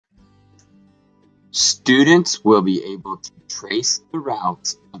Students will be able to trace the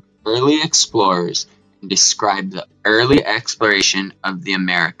routes of early explorers and describe the early exploration of the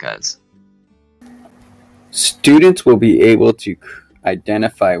Americas. Students will be able to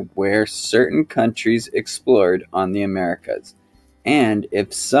identify where certain countries explored on the Americas, and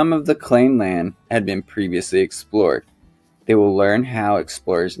if some of the claimed land had been previously explored. They will learn how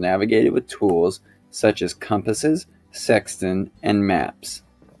explorers navigated with tools such as compasses, sextant, and maps.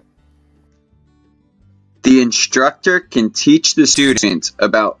 The instructor can teach the students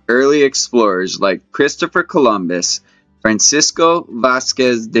about early explorers like Christopher Columbus, Francisco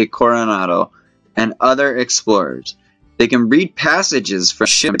Vásquez de Coronado, and other explorers. They can read passages from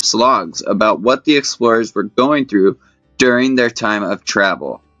ships' logs about what the explorers were going through during their time of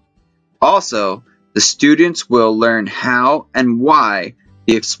travel. Also, the students will learn how and why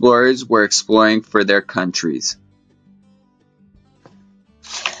the explorers were exploring for their countries.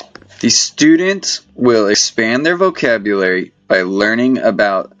 The students will expand their vocabulary by learning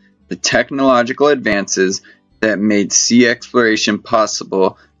about the technological advances that made sea exploration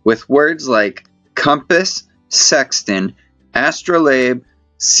possible with words like compass, sextant, astrolabe,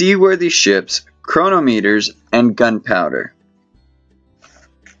 seaworthy ships, chronometers, and gunpowder.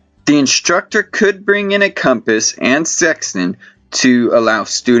 The instructor could bring in a compass and sextant to allow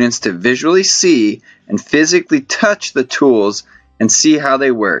students to visually see and physically touch the tools and see how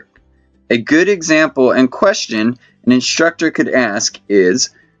they work. A good example and question an instructor could ask is,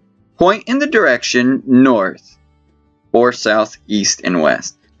 point in the direction north or south, east, and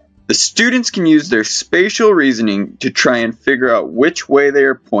west. The students can use their spatial reasoning to try and figure out which way they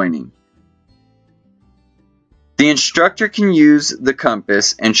are pointing. The instructor can use the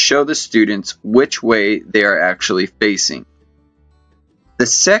compass and show the students which way they are actually facing. The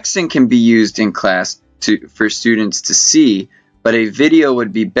sextant can be used in class for students to see, but a video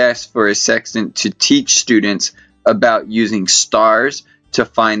would be best for a sextant to teach students about using stars to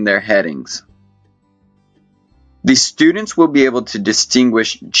find their headings. The students will be able to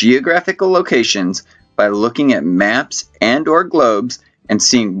distinguish geographical locations by looking at maps and/or globes and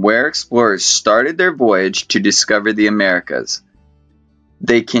seeing where explorers started their voyage to discover the Americas.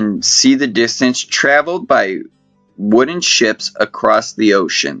 They can see the distance traveled by wooden ships across the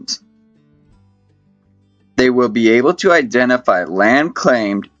oceans. They will be able to identify land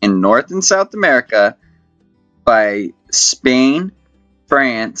claimed in North and South America by Spain,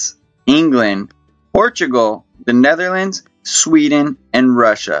 France, England, Portugal, the Netherlands, Sweden, and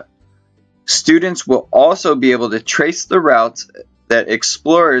Russia. Students will also be able to trace the routes that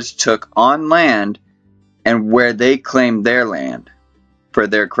explorers took on land and where they claimed their land for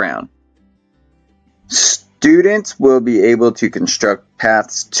their crown. Students will be able to construct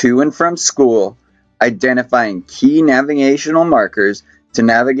paths to and from school, identifying key navigational markers to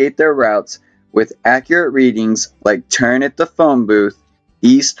navigate their routes with accurate readings like turn at the phone booth,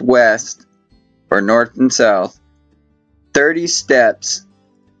 east-west, or north and south, 30 steps,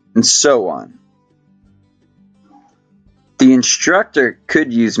 and so on. The instructor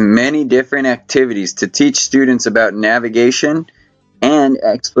could use many different activities to teach students about navigation and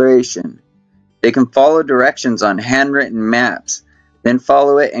exploration. They can follow directions on handwritten maps, then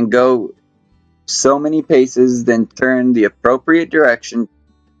follow it and go so many paces, then turn the appropriate direction,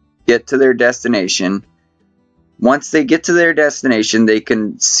 get to their destination. Once they get to their destination, they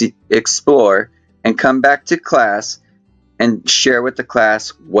can explore and come back to class and share with the class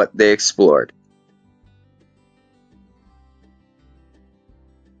what they explored.